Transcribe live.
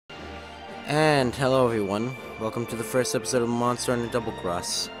And hello everyone, welcome to the first episode of Monster on a Double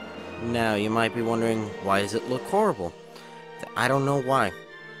Cross. Now, you might be wondering, why does it look horrible? I don't know why.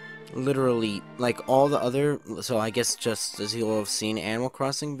 Literally, like all the other, so I guess just as you'll have seen Animal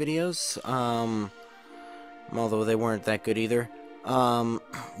Crossing videos, although they weren't that good either,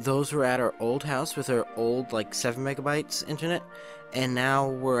 those were at our old house with our old, like, 7 megabytes internet, and now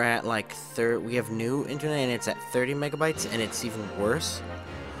we're at, like, we have new internet and it's at 30 megabytes, and it's even worse.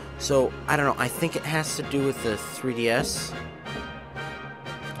 So, I don't know, I think it has to do with the 3DS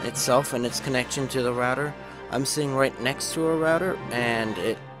itself and its connection to the router. I'm sitting right next to a router, and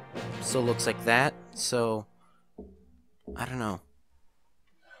it still looks like that, so I don't know.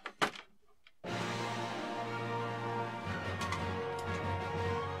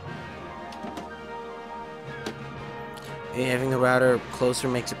 Having the router closer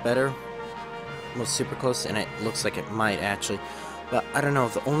makes it better. Well, super close, and it looks like it might actually. But I don't know,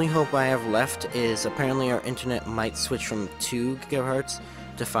 the only hope I have left is apparently our internet might switch from 2 gigahertz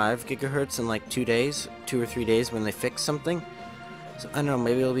to 5 gigahertz in like 2 days, 2 or 3 days when they fix something. So I don't know,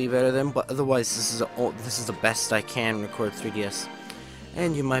 maybe it'll be better then, but otherwise this is the best I can record 3DS.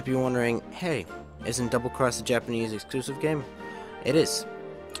 And you might be wondering, hey, isn't Double Cross a Japanese exclusive game? It is.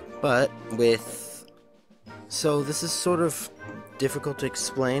 But so this is sort of difficult to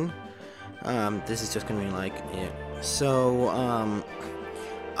explain. This is just gonna be like, yeah. So,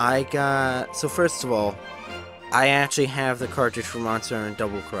 so first of all, I actually have the cartridge for Monster and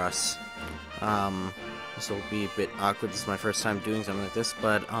Double Cross. This will be a bit awkward, this is my first time doing something like this,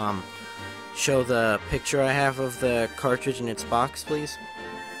 but, show the picture I have of the cartridge in its box, please.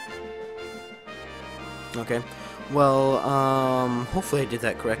 Okay. Well, hopefully I did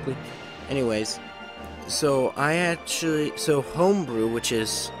that correctly. Anyways, so Homebrew, which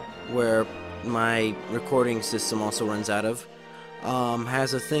is where my recording system also runs out of,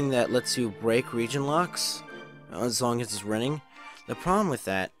 has a thing that lets you break region locks as long as it's running. The problem with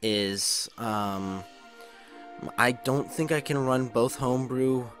that is I don't think I can run both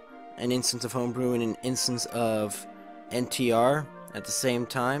Homebrew, an instance of Homebrew, and an instance of NTR at the same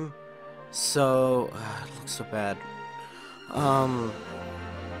time. So it looks so bad.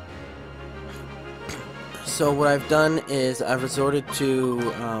 So what I've done is I've resorted to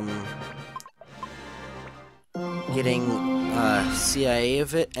getting CIA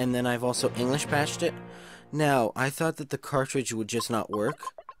of it, and then I've also English patched it. Now, I thought that the cartridge would just not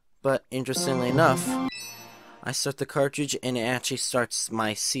work, but interestingly enough, I start the cartridge and it actually starts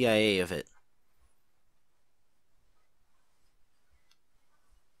my CIA of it.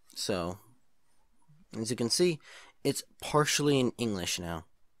 So, as you can see, it's partially in English now.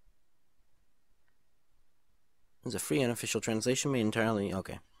 There's a free unofficial translation made entirely,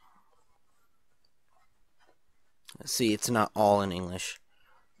 okay. See, it's not all in English,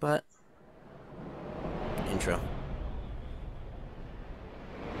 but intro.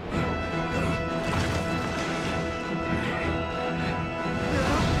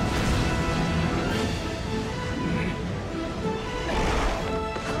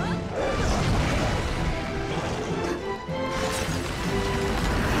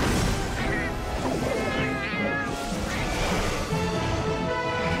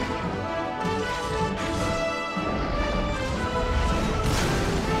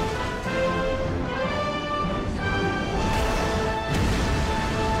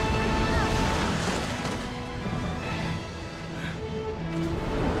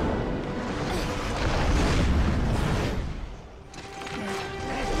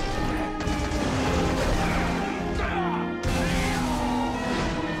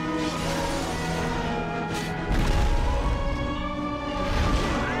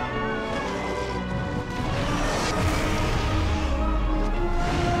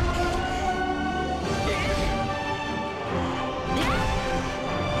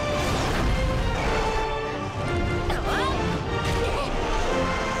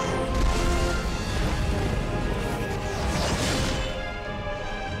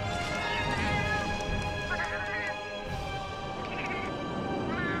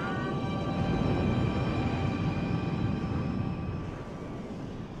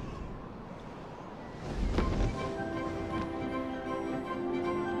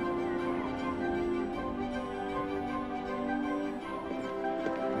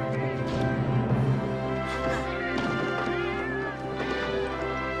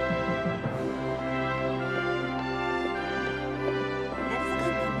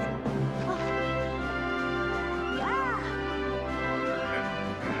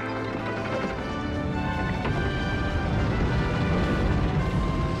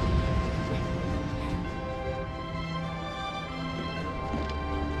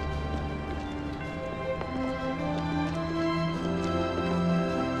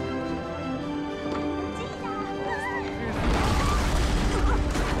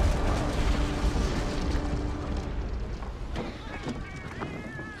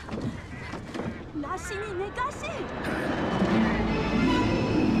 sini negasi.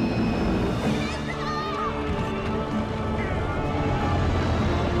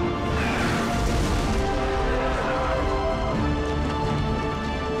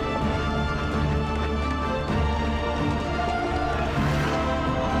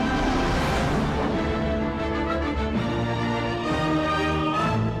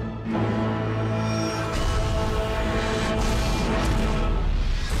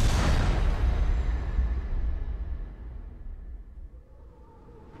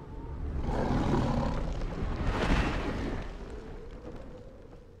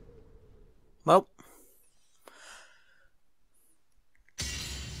 Well.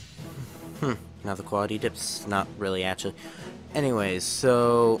 Now the quality dips. Not really, actually. Anyways,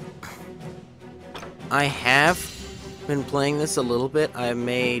 so I have been playing this a little bit. I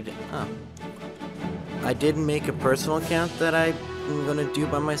did make a personal account that I'm gonna do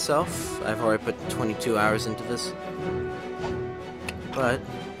by myself. I've already put 22 hours into this. But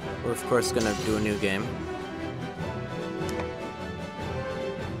we're of course gonna do a new game.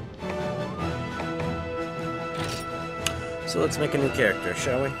 So let's make a new character,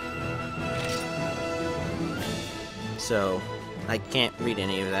 shall we? So, I can't read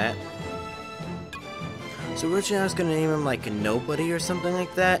any of that. So originally I was gonna name him like Nobody or something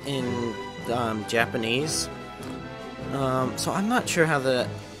like that in Japanese. So I'm not sure how the...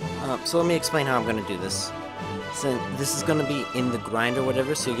 so let me explain how I'm gonna do this. So this is gonna be in the grind or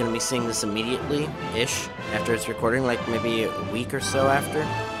whatever, so you're gonna be seeing this immediately-ish after it's recording, like maybe a week or so after.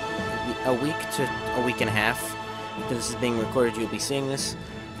 A week to a week and a half. After this is being recorded, you'll be seeing this.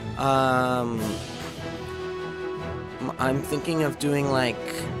 I'm thinking of doing like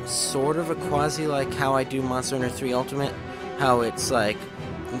sort of a quasi like how I do Monster Hunter 3 Ultimate, how it's like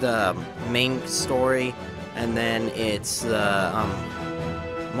the main story and then it's the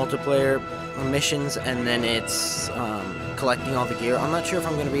multiplayer missions and then it's collecting all the gear. I'm not sure if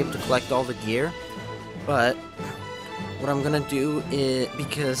I'm going to be able to collect all the gear, but what I'm gonna do is,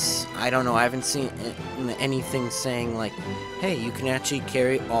 because I don't know, I haven't seen anything saying like, hey, you can actually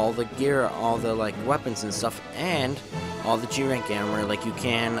carry all the gear, all the like weapons and stuff, and all the G rank armor like you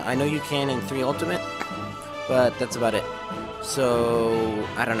can. I know you can in 3 Ultimate, but that's about it. So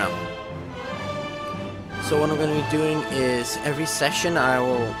I don't know. So what I'm going to be doing is every session I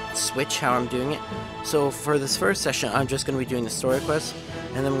will switch how I'm doing it. So for this first session, I'm just going to be doing the story quests,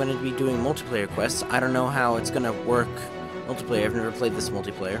 and then I'm going to be doing multiplayer quests. I don't know how it's going to work multiplayer. I've never played this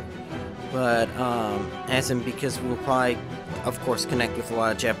multiplayer. But, as in because we'll probably, of course, connect with a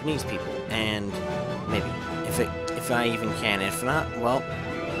lot of Japanese people. And maybe, if I even can. If not, well,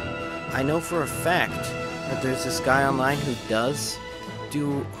 I know for a fact that there's this guy online who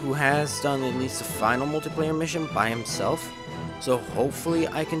has done at least a final multiplayer mission by himself. So hopefully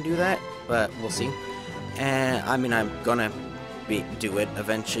I can do that, but we'll see. And I mean, I'm gonna do it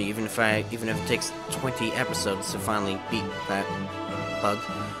eventually, even if it takes 20 episodes to finally beat that bug.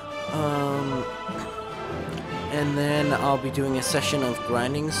 And then I'll be doing a session of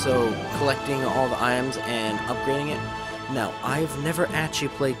grinding, so collecting all the items and upgrading it. Now, I've never actually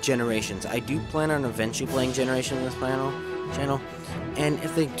played Generations. I do plan on eventually playing Generations on this channel. And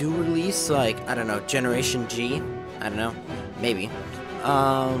if they do release, like, I don't know, Generation G, I don't know, maybe.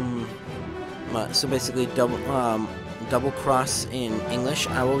 So basically, Double Cross in English,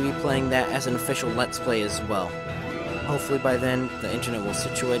 I will be playing that as an official Let's Play as well. Hopefully by then, the internet will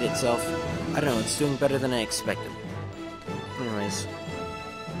situate itself. I don't know, it's doing better than I expected. Anyways.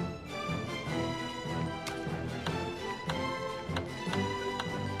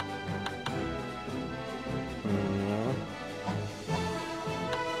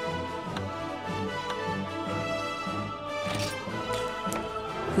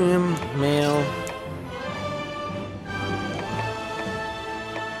 Mail.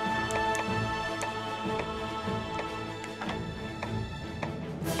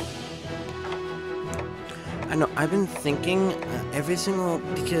 I know, I've been thinking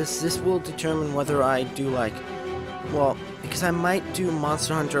because this will determine whether I do like, well, because I might do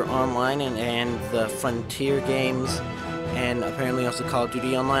Monster Hunter Online and the Frontier games, and apparently also Call of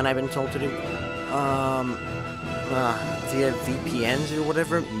Duty Online I've been told to do, via VPNs or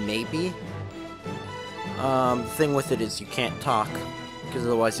whatever, maybe. The thing with it is you can't talk, because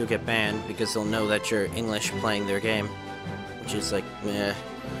otherwise you'll get banned, because they'll know that you're English playing their game, which is like, meh.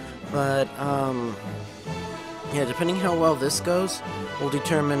 But, yeah, depending how well this goes, will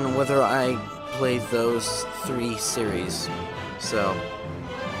determine whether I play those 3 series. So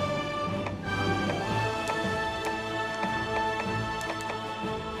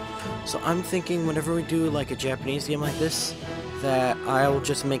I'm thinking whenever we do like a Japanese game like this, that I'll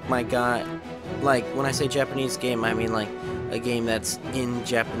just make my guy, like, when I say Japanese game, I mean, like, a game that's in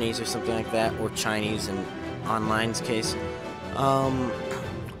Japanese or something like that, or Chinese in online's case,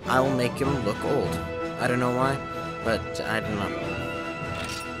 I will make him look old. I don't know why, but I don't know.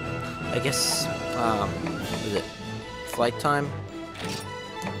 I guess, is it flight time?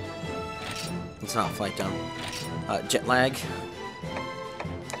 It's not flight time. Jet lag.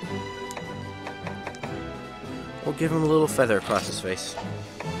 We'll give him a little feather across his face.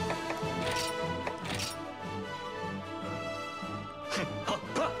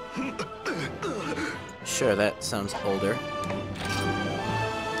 Sure, that sounds older.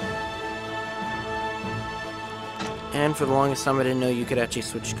 And for the longest time I didn't know you could actually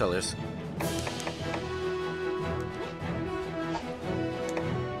switch colors.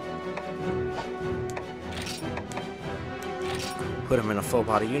 Put him in a full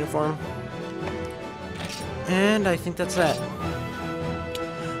body uniform. And I think that's that.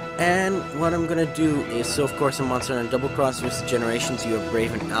 And what I'm gonna do is, so of course in Monster Hunter Double Cross vs. Generations you have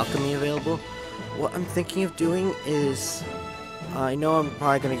Brave and Alchemy available. What I'm thinking of doing is, I know I'm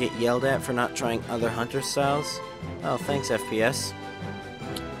probably gonna get yelled at for not trying other hunter styles. Oh, thanks FPS.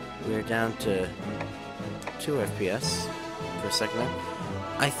 We're down to 2 FPS for a second there.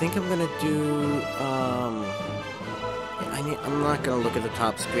 I think I'm gonna do, I'm not gonna look at the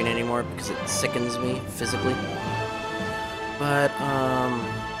top screen anymore because it sickens me physically. But,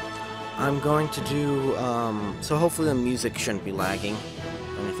 I'm going to do, so hopefully the music shouldn't be lagging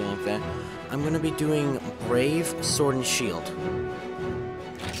or anything like that. I'm gonna be doing Brave, Sword, and Shield.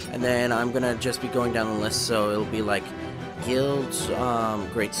 And then I'm gonna just be going down the list, so it'll be like Guild,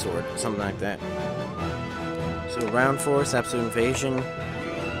 Great Sword, something like that. So Round Force, Absolute Invasion.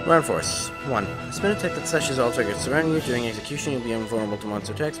 Round Force. 1. A spin attack that slashes all targets surrounding you. During execution, you'll be invulnerable to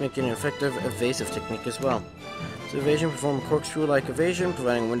monster attacks, making an effective evasive technique as well. So evasion, perform a corkscrew-like evasion,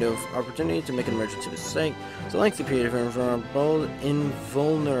 providing a window of opportunity to make an emergency mistake. So lengthy period of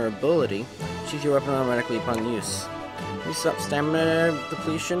invulnerability. Choose your weapon automatically upon use. Reset stamina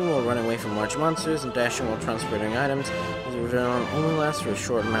depletion while running away from large monsters, and dashing while transporting items. As a result, only lasts for a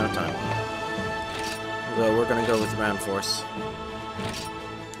short amount of time. So we're gonna go with Round Force.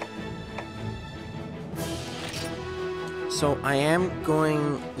 So I am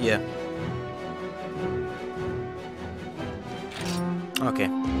going, yeah. Okay.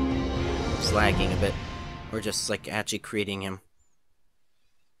 It's lagging a bit. We're just like actually creating him.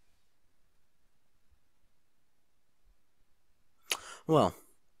 Well.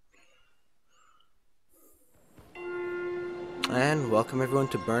 And welcome everyone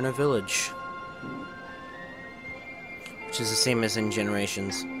to Burna Village. Which is the same as in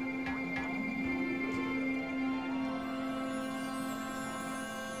Generations.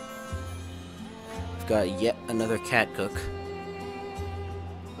 We've got yet another cat cook.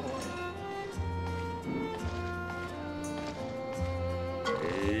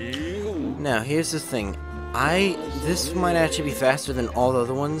 Now, here's the thing. This might actually be faster than all the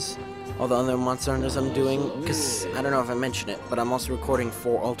other ones, all the other Monster Hunters I'm doing, because I don't know if I mentioned it, but I'm also recording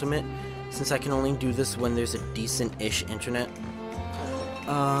for Ultimate, since I can only do this when there's a decent-ish internet.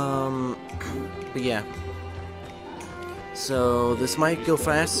 But yeah. So, this might go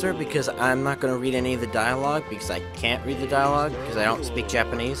faster because I'm not going to read any of the dialogue, because I can't read the dialogue, because I don't speak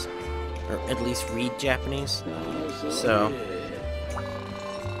Japanese, or at least read Japanese. So,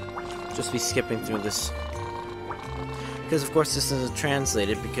 just be skipping through this. Because of course this isn't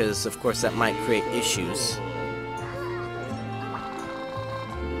translated, because of course that might create issues.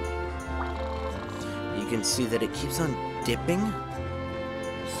 You can see that it keeps on dipping.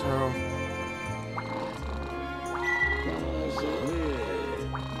 So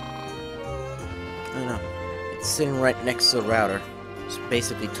I don't know. It's sitting right next to the router. Just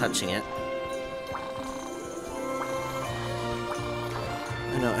basically touching it.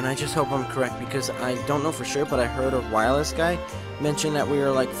 And I just hope I'm correct, because I don't know for sure, but I heard a wireless guy mention that we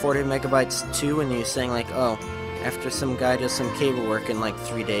were like 40 megabytes 2, and he was saying like, oh, after some guy does some cable work in like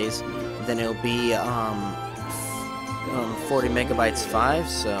 3 days, then it'll be 40 megabytes 5,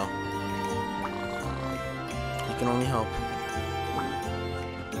 so I can only hope.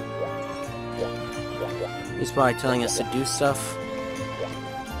 He's probably telling us to do stuff.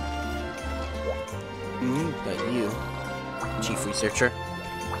 But you, Chief Researcher.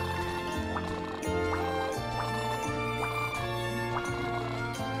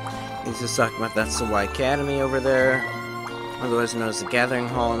 He's just talking about that's the Y Academy over there, otherwise known as the Gathering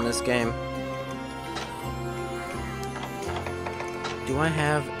Hall in this game. Do I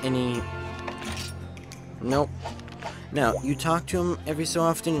have any? Nope. Now, you talk to him every so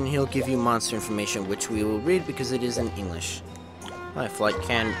often and he'll give you monster information, which we will read because it is in English. Hi, Flight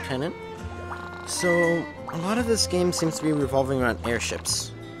Can Lieutenant. So, a lot of this game seems to be revolving around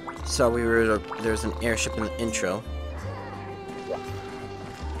airships. So there's an airship in the intro.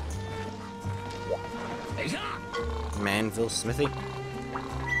 Manville Smithy.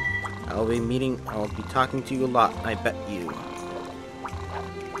 I'll be talking to you a lot, I bet you.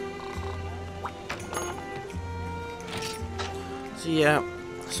 So yeah,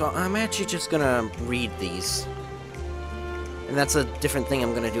 so I'm actually just gonna read these. And that's a different thing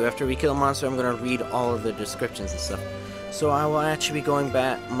I'm gonna do. After we kill a monster, I'm gonna read all of the descriptions and stuff. So I will actually be going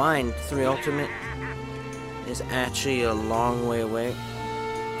back. Mine 3 Ultimate is actually a long way away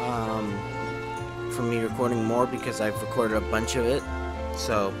from me recording more because I've recorded a bunch of it.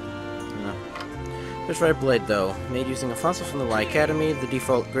 So, you know. Zyphreium Blade, though, made using a fossil from the Y Academy, the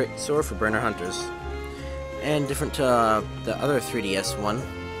default great sword for burner hunters, and different to the other 3DS one.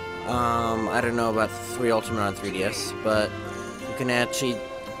 I don't know about 3 Ultimate on 3DS, but you can actually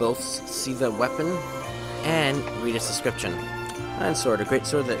both see the weapon and read its description. Iron Sword, a great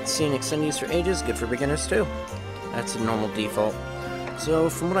sword that's seen extended use for ages, good for beginners too. That's a normal default. So,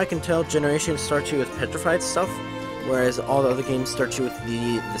 from what I can tell, Generation starts you with petrified stuff, whereas all the other games start you with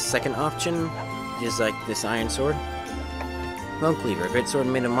the second option, which is like this Iron Sword. Bone Cleaver, a great sword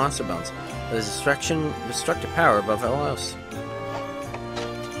made of monster bones, with destructive power above all else.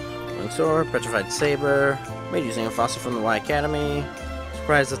 Bone Sword, Petrified Saber, made using a fossil from the Y Academy.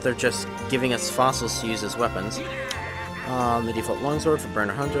 Surprised that they're just giving us fossils to use as weapons. The default longsword for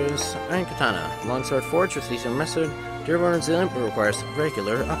burner hunters. Iron Katana, longsword forged with easier method, durable and resilient, but requires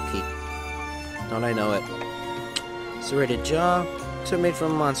regular upkeep. Don't I know it? Serrated jaw, sword made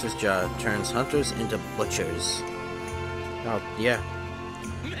from a monster's jaw, turns hunters into butchers. Oh yeah.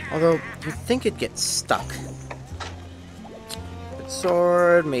 Although you'd think it'd get stuck. Good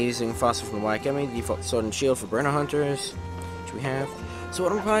sword, made using fossil from the Y Academy, default sword and shield for burner hunters, which we have. So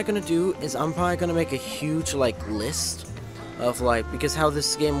what I'm probably gonna do is I'm probably gonna make a huge list of because how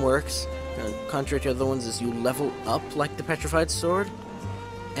this game works, contrary to other ones, is you level up like the petrified sword,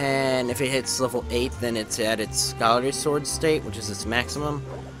 and if it hits level 8, then it's at its scholarly sword state, which is its maximum.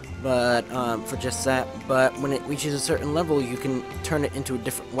 But for just that, but when it reaches a certain level, you can turn it into a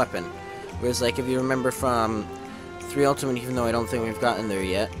different weapon. Whereas if you remember from 3 Ultimate, even though I don't think we've gotten there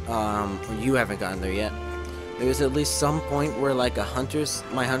yet, or you haven't gotten there yet, there's at least some point where my hunter's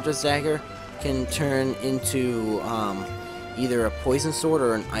dagger can turn into either a poison sword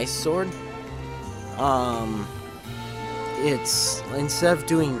or an ice sword. It's instead of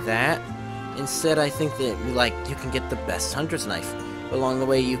doing that, I think that you can get the best hunter's knife. But along the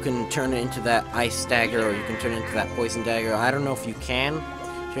way, you can turn it into that ice dagger, or you can turn it into that poison dagger. I don't know if you can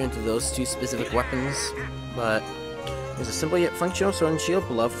turn into those 2 specific weapons, but it's a simple yet functional sword and shield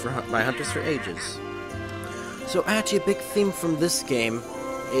beloved by hunters for ages. So actually a big theme from this game,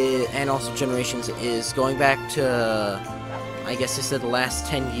 and also Generations, is going back to, I guess they said the last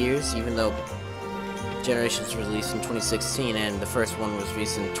 10 years, even though Generations was released in 2016 and the first one was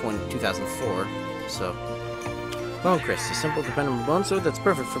released in 2004, so. Bone Crest, a simple dependable bone sword that's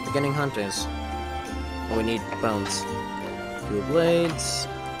perfect for beginning hunters. Well, we need bones. Dual blades.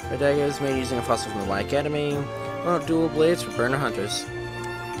 Red daggers made using a fossil from the Y Academy. Dual blades for burner hunters.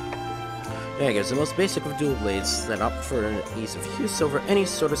 Daggers, the most basic of dual blades that opt for ease of use over any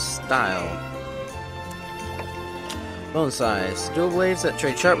sort of style. Bone size, dual blades that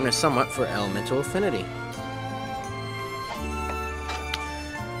trade sharpness somewhat for elemental affinity.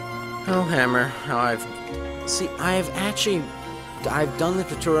 Oh, hammer. I've done the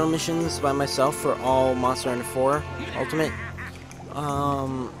tutorial missions by myself for all Monster Hunter 4 Ultimate.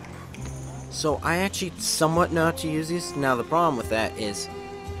 So I actually somewhat know how to use these. Now the problem with that is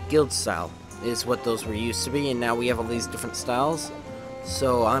guild style is what those were used to be, and now we have all these different styles.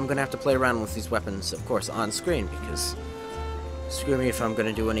 So I'm gonna have to play around with these weapons, of course, on screen, because screw me if I'm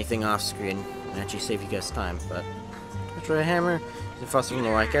gonna do anything off screen and actually save you guys time. But Red hammer, the fossil from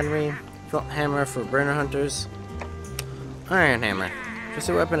the Y Academy. Felt hammer for burner hunters. Iron hammer, just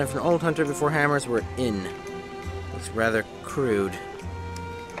a weapon of an old hunter before hammers were in. It's rather crude.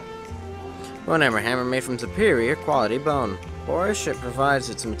 Bone hammer made from superior quality bone. Boorish, it provides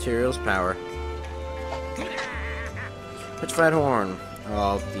its materials power. Petrified horn.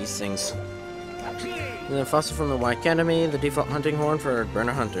 All these things. And then fossil from the Y Academy, the default hunting horn for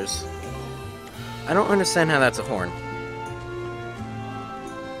burner hunters. I don't understand how that's a horn.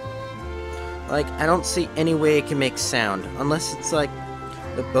 I don't see any way it can make sound, unless it's the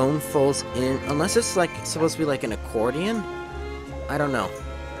bone folds in, unless it's supposed to be like an accordion? I don't know.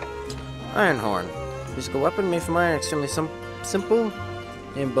 Iron horn. Musical weapon made from iron, extremely simple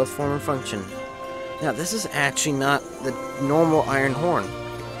in both form and function. Now, this is actually not the normal iron horn.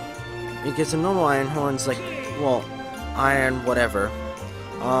 because a normal iron horn's like, well, iron whatever,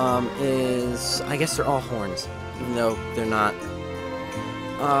 is, I guess they're all horns, even though they're not.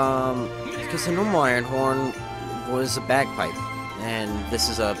 Because the normal iron horn was a bagpipe, and this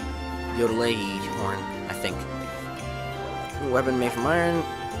is a yodel-ay horn, I think. Weapon made from iron,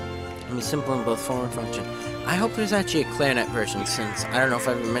 can be simple in both form and function. I hope there's actually a clarinet version, since I don't know if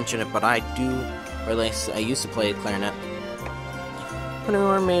I ever mentioned it, but I do, or at least I used to play clarinet. Hunting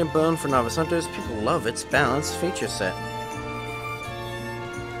horn made of bone for novice hunters. People love its balanced feature set.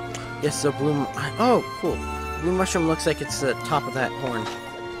 Yes, the blue. Oh, cool. Blue mushroom looks like it's the top of that horn.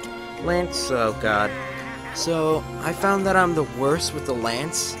 Lance. Oh god. So I found that I'm the worst with the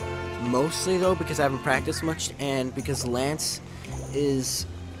lance. Mostly though because I haven't practiced much, and because lance is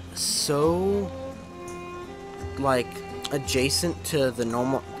so like adjacent to the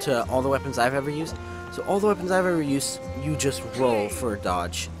normal to all the weapons I've ever used. So all the weapons I've ever used, you just roll for a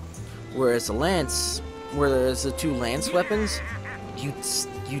dodge. Whereas a lance, where there's the two lance weapons, you'd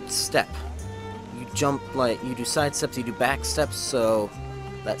step. You jump, like, you do side steps, you do back steps, so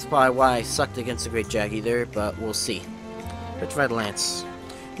that's probably why I sucked against the Great Jaggy there, but we'll see. Petrified Lance.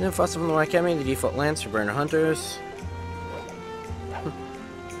 And then Fossil from the White Academy, the default lance for burner hunters.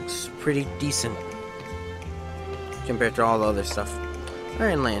 Looks pretty decent compared to all the other stuff.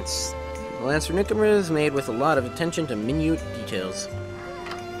 Iron Lance. The lance for newcomers is made with a lot of attention to minute details.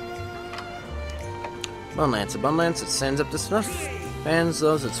 Bone Lance. A bone lance that stands up to snuff. Fans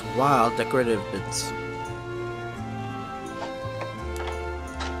those its wild decorative bits.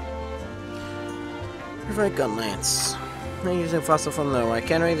 Purified Gun Lance. I'm using Fossil from the White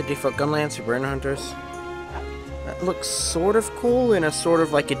Cannery, the default gun lance for burner hunters. That looks sort of cool in a sort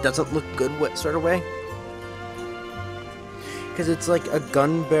of like it doesn't look good sort of way. Because it's like a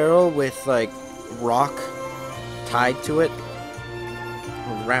gun barrel with like rock tied to it,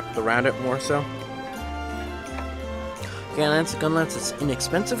 wrapped around it more so. Okay, lance, a gun lance is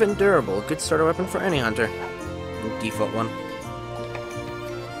inexpensive and durable, a good starter weapon for any hunter. The default one.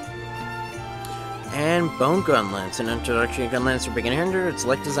 And Bone Gun Lance, an introductory gun lance for beginner hunter. Its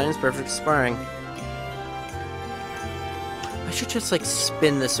light design is perfect for sparring. I should just like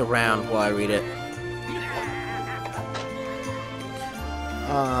spin this around while I read it.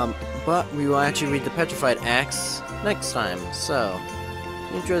 But we will actually read the Petrified Axe next time. So,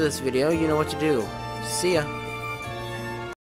 if you enjoyed this video, you know what to do. See ya.